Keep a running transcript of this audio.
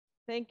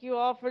Thank you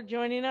all for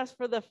joining us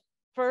for the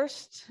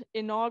first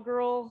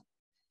inaugural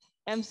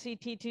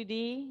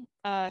MCT2D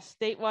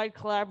statewide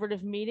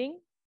collaborative meeting.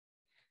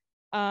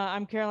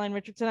 I'm Caroline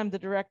Richardson. I'm the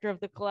director of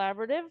the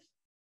collaborative.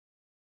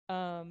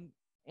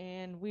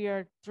 And we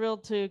are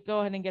thrilled to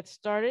go ahead and get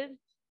started.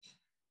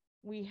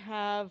 We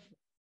have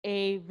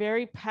a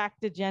very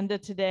packed agenda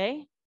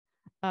today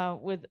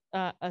with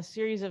a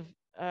series of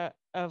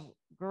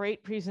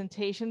great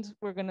presentations.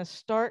 We're going to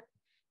start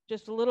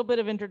just a little bit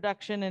of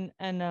introduction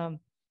and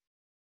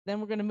then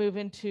we're going to move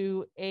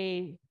into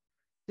a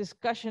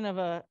discussion of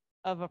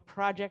a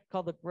project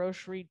called the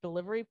Grocery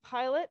Delivery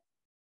Pilot,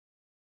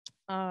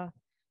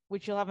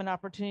 which you'll have an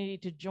opportunity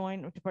to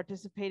join or to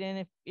participate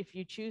in if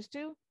you choose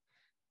to.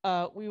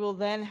 We will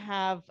then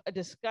have a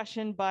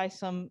discussion by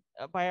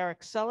our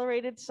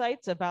accelerated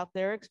sites about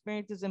their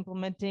experiences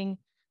implementing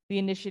the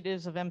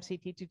initiatives of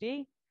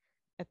MCT2D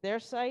at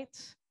their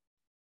sites.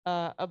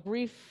 A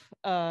brief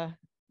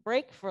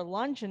break for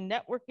lunch and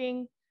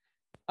networking.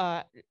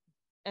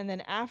 And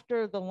then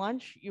after the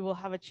lunch, you will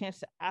have a chance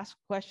to ask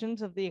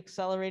questions of the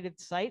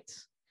accelerated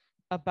sites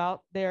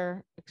about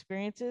their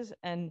experiences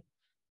and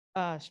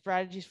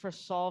strategies for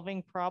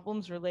solving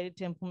problems related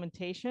to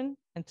implementation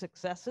and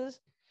successes.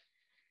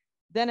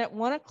 Then at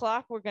 1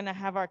 o'clock, we're going to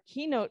have our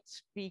keynote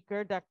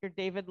speaker, Dr.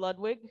 David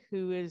Ludwig,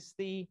 who is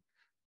a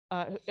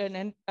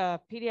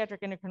pediatric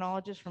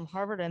endocrinologist from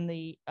Harvard and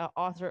the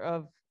author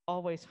of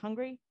Always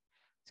Hungry.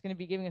 He's going to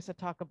be giving us a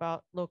talk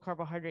about low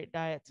carbohydrate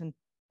diets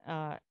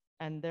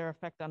and their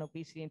effect on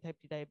obesity and type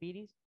 2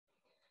 diabetes.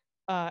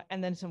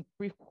 And then some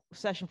brief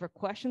session for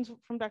questions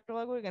from Dr.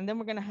 Ludwig. And then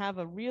we're going to have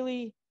a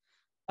really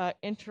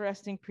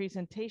interesting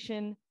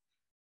presentation,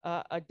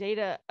 a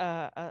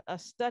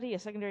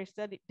secondary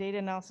study, data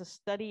analysis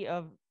study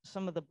of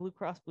some of the Blue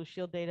Cross Blue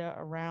Shield data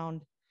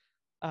around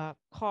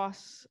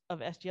costs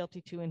of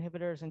SGLT2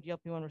 inhibitors and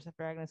GLP-1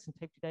 receptor agonists and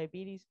type 2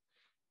 diabetes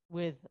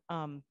with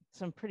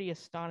some pretty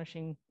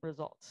astonishing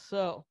results.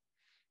 So,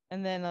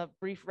 and then a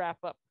brief wrap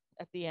up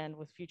at the end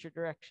with future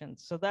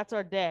directions. So that's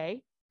our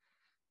day.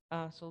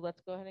 So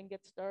let's go ahead and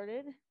get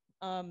started.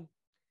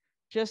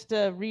 Just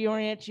to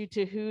reorient you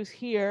to who's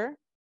here,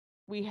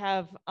 we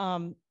have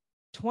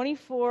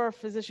 24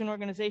 physician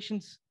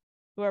organizations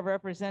who are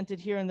represented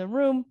here in the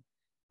room.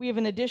 We have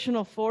an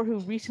additional 4 who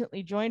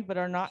recently joined but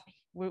are not,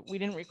 we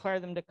didn't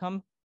require them to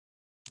come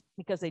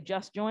because they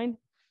just joined,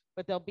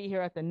 but they'll be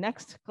here at the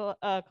next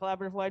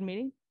collaborative wide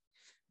meeting.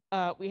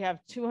 We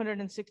have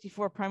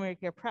 264 primary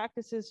care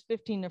practices,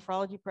 15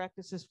 nephrology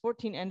practices,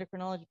 14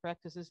 endocrinology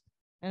practices,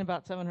 and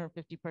about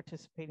 750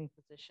 participating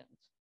physicians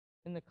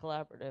in the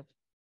collaborative.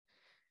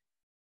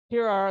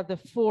 Here are the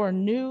 4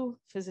 new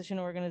physician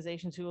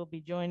organizations who will be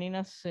joining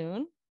us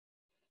soon.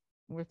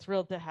 We're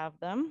thrilled to have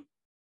them.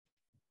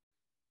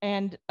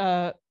 And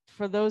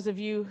for those of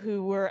you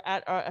who were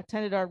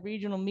attended our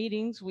regional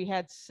meetings, we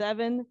had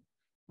 7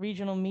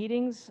 regional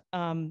meetings.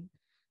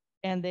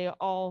 And they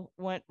all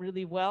went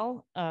really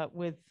well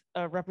with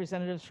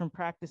representatives from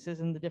practices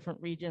in the different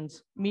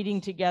regions,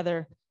 meeting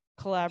together,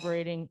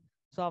 collaborating,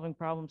 solving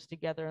problems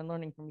together, and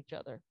learning from each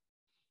other.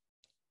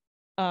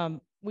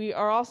 We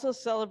are also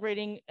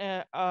celebrating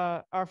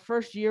our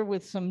first year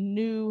with some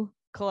new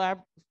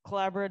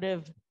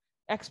collaborative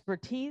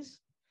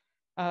expertise.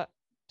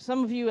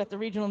 Some of you at the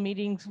regional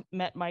meetings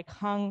met Mike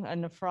Hung, a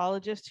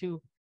nephrologist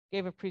who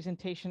gave a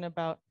presentation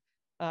about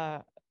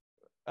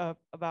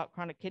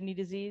chronic kidney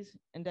disease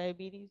and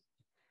diabetes.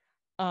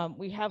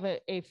 We have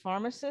a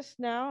pharmacist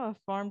now,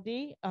 a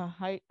PharmD,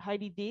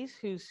 Heidi Dees,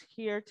 who's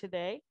here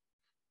today.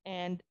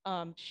 And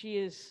she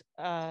is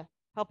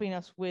helping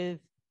us with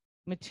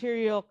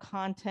material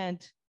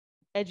content,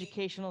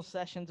 educational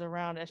sessions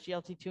around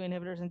SGLT2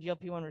 inhibitors and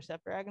GLP-1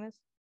 receptor agonists.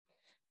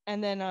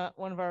 And then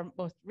one of our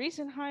most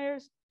recent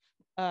hires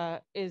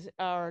is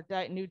our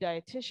new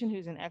dietitian,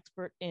 who's an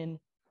expert in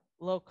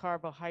low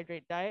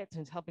carbohydrate diets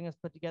and is helping us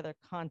put together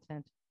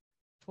content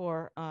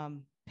for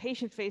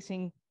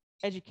patient-facing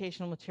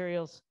educational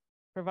materials,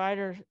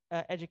 provider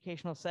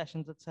educational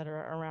sessions, et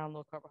cetera, around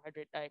low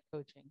carbohydrate diet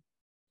coaching.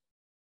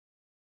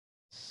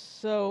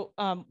 So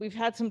we've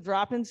had some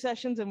drop-in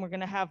sessions and we're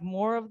gonna have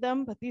more of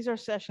them, but these are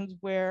sessions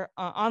where,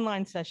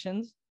 online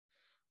sessions,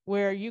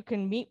 where you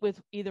can meet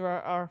with either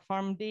our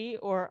PharmD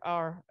or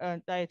our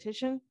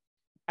dietitian,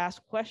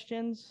 ask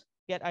questions,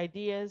 get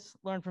ideas,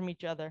 learn from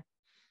each other.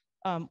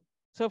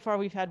 So far,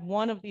 we've had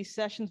 1 of these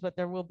sessions, but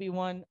there will be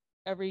 1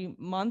 every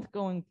month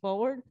going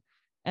forward.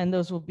 And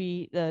those will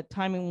be, the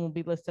timing will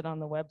be listed on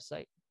the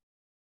website.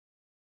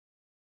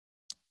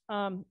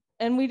 And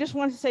we just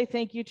want to say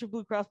thank you to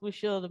Blue Cross Blue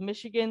Shield of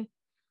Michigan.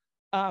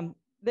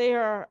 They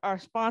are our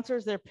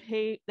sponsors. They're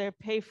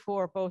pay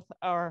for both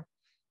our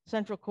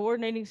central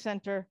coordinating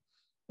center,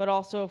 but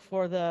also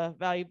for the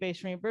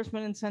value-based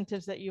reimbursement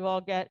incentives that you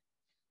all get.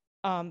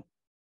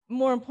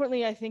 More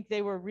importantly, I think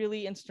they were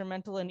really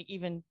instrumental in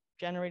even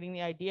generating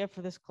the idea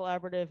for this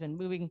collaborative and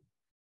moving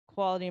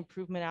quality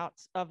improvement out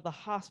of the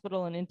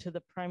hospital and into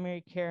the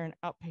primary care and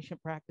outpatient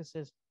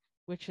practices,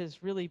 which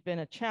has really been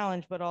a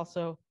challenge, but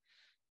also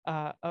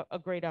a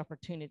great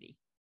opportunity.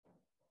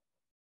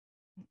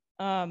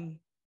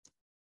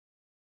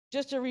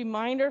 Just a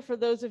reminder for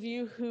those of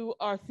you who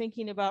are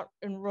thinking about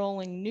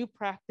enrolling new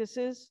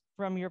practices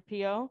from your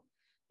PO,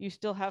 you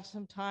still have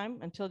some time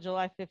until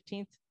July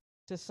 15th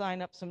to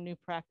sign up some new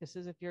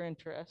practices if you're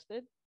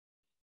interested.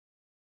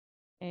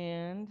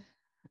 And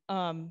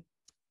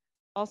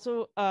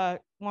also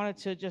wanted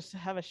to just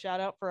have a shout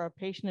out for our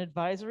patient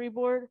advisory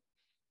board.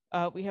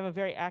 We have a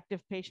very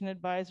active patient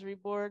advisory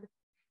board.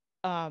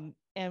 And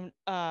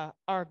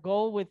our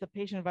goal with the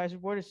patient advisory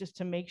board is just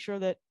to make sure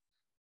that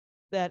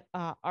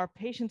our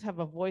patients have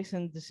a voice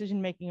in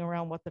decision-making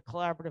around what the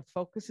collaborative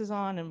focuses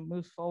on and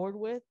moves forward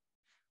with.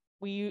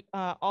 We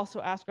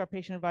also ask our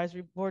patient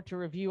advisory board to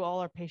review all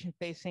our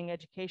patient-facing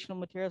educational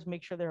materials,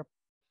 make sure they're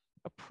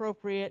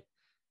appropriate,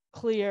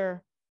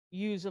 clear,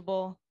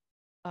 usable,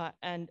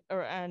 and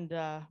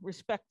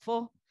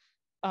respectful,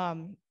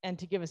 and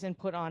to give us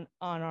input on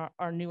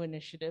our new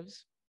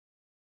initiatives.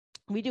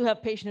 We do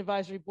have patient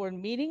advisory board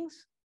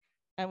meetings,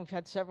 and we've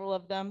had several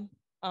of them.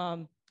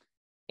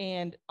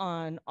 And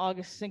on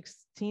August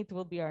 16th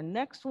will be our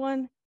next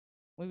one.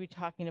 We'll be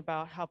talking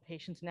about how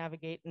patients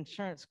navigate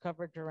insurance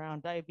coverage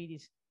around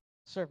diabetes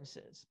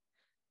services.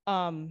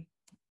 And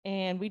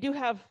we do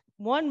have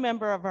one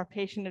member of our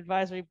patient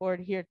advisory board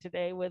here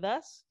today with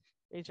us.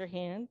 Raise your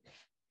hand.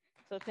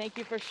 So thank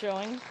you for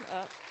showing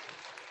up.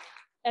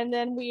 And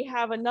then we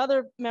have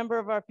another member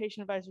of our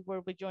patient advisory board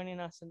will be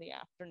joining us in the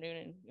afternoon,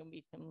 and you'll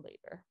meet him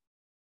later.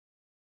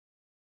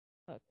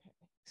 Okay,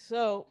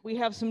 so we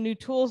have some new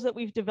tools that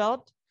we've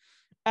developed.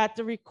 At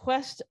the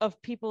request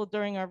of people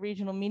during our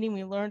regional meeting,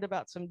 we learned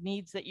about some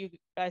needs that you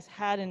guys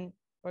had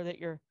or that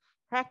your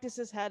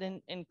practices had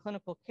in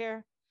clinical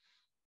care.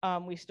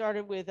 We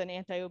started with an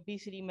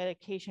anti-obesity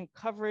medication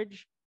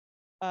coverage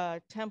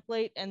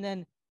template, and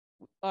then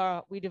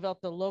we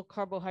developed a low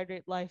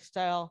carbohydrate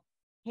lifestyle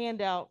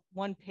handout,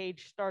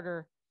 one-page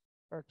starter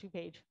or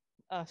two-page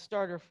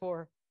starter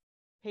for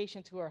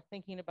patients who are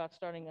thinking about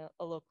starting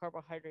a low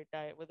carbohydrate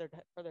diet for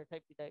their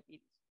type 2 diabetes.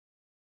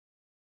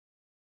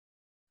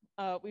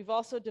 We've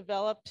also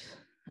developed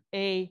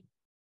a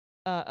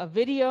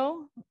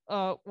video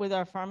with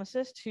our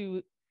pharmacist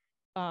who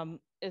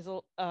is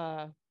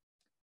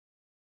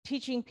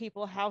teaching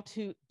people how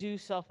to do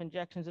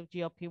self-injections of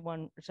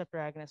GLP-1 receptor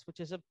agonists, which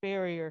is a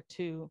barrier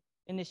to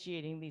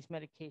initiating these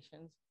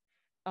medications.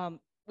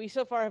 We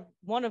so far have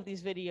one of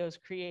these videos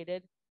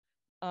created,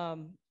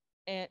 and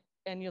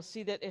you'll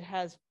see that it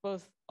has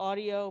both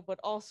audio, but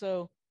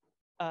also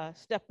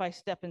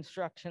step-by-step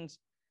instructions.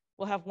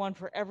 We'll have one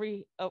for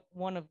every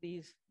one of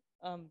these,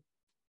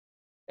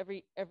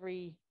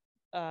 every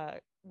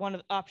one of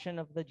the option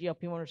of the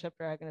GLP-1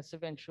 receptor agonists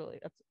eventually.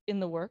 That's in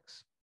the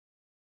works.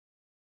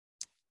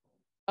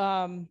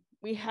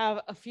 We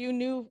have a few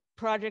new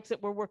projects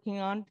that we're working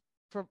on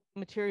for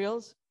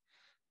materials.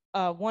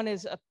 One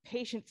is a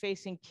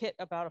patient-facing kit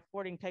about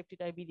affording type 2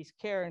 diabetes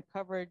care and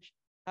coverage,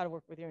 how to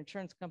work with your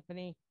insurance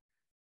company,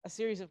 a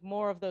series of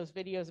more of those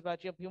videos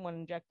about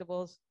GLP-1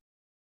 injectables.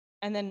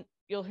 And then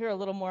you'll hear a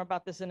little more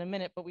about this in a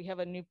minute, but we have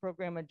a new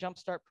program, a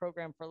Jumpstart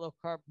program for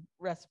low-carb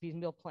recipes,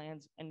 meal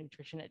plans, and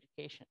nutrition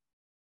education.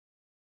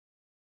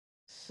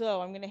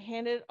 So I'm going to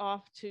hand it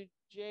off to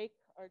Jake,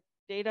 our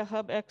Data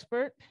Hub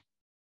expert,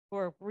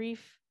 for a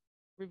brief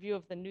review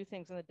of the new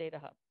things in the Data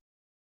Hub.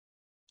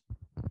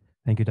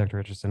 Thank you, Dr.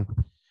 Richardson.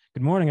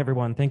 Good morning,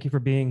 everyone. Thank you for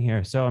being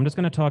here. So I'm just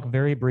going to talk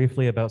very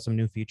briefly about some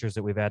new features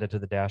that we've added to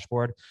the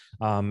dashboard.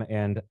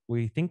 And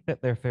we think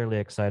that they're fairly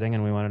exciting,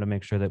 and we wanted to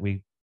make sure that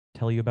we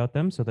tell you about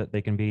them so that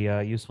they can be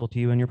useful to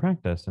you in your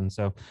practice. And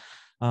so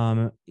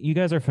you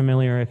guys are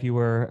familiar, if you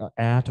were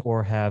at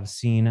or have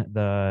seen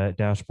the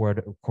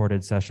dashboard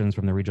recorded sessions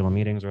from the regional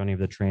meetings or any of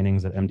the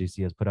trainings that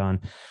MDC has put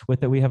on, with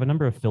that we have a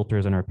number of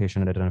filters in our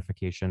patient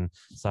identification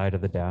side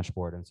of the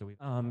dashboard.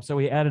 And so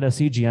we added a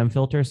CGM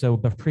filter. So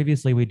but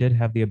previously we did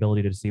have the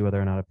ability to see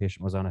whether or not a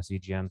patient was on a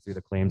CGM through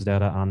the claims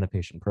data on the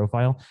patient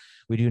profile.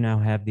 We do now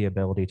have the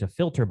ability to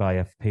filter by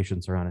if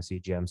patients are on a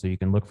CGM. So you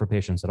can look for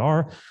patients that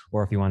are,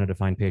 or if you wanted to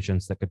find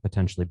patients that could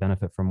potentially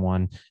benefit from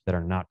one that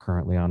are not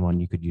currently on one,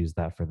 you could use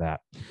that for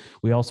that.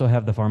 We also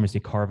have the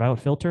pharmacy carve-out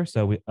filter.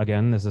 So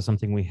again, this is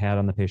something we had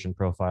on the patient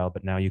profile,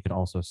 but now you can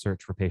also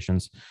search for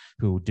patients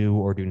who do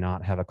or do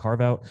not have a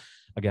carve-out.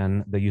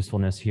 Again, the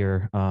usefulness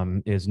here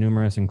is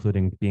numerous,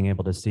 including being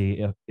able to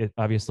see if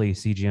obviously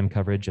CGM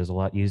coverage is a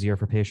lot easier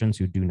for patients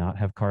who do not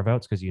have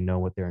carve-outs because you know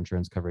what their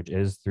insurance coverage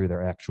is through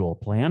their actual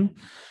plan.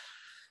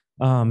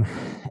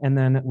 And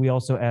then we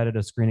also added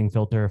a screening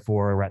filter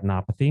for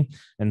retinopathy.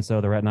 And so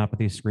the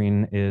retinopathy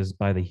screen is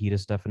by the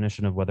HEDIS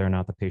definition of whether or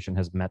not the patient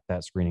has met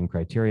that screening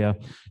criteria.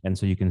 And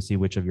so you can see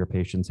which of your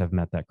patients have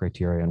met that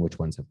criteria and which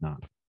ones have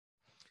not.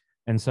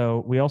 And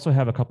so we also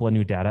have a couple of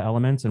new data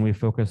elements, and we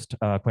focused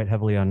quite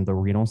heavily on the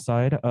renal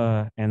side.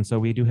 And so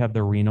we do have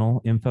the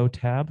renal info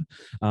tab.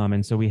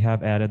 And so we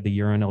have added the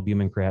urine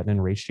albumin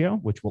creatinine ratio,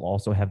 which will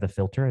also have the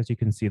filter, as you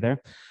can see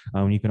there.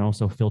 You can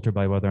also filter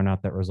by whether or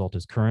not that result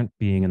is current,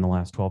 being in the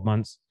last 12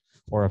 months.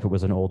 or if it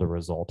was an older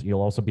result.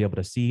 You'll also be able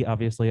to see,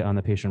 obviously, on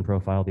the patient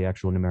profile, the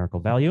actual numerical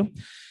value.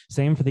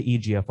 Same for the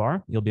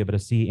eGFR. You'll be able to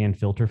see and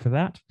filter for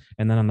that.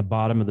 And then on the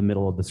bottom of the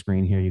middle of the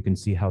screen here, you can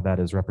see how that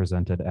is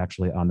represented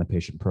actually on the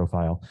patient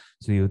profile.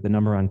 So the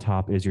number on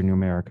top is your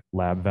numeric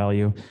lab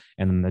value,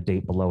 and then the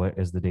date below it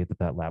is the date that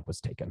that lab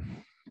was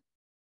taken.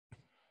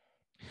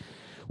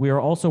 We are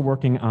also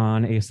working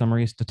on a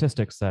summary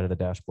statistics side of the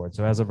dashboard.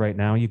 So as of right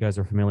now, you guys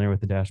are familiar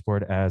with the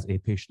dashboard as a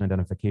patient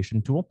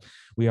identification tool.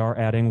 We are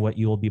adding what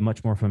you will be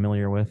much more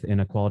familiar with in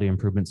a quality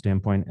improvement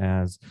standpoint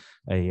as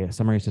a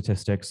summary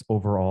statistics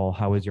overall.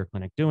 How is your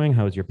clinic doing?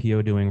 How is your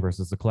PO doing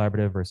versus the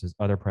collaborative versus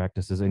other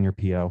practices in your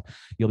PO?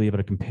 You'll be able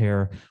to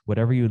compare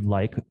whatever you'd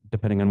like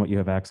depending on what you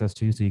have access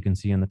to. So you can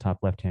see in the top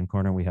left-hand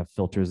corner, we have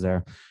filters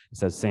there. It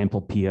says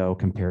sample PO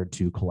compared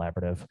to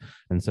collaborative.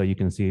 And so you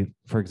can see,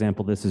 for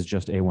example, this is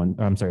just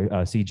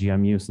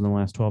CGM use in the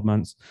last 12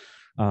 months.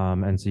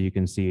 And so you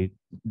can see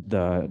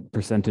the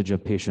percentage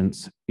of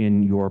patients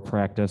in your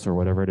practice or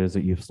whatever it is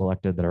that you've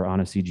selected that are on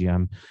a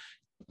CGM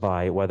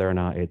by whether or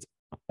not it's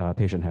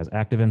patient has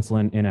active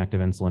insulin, inactive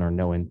insulin, or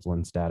no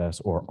insulin status,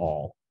 or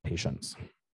all patients.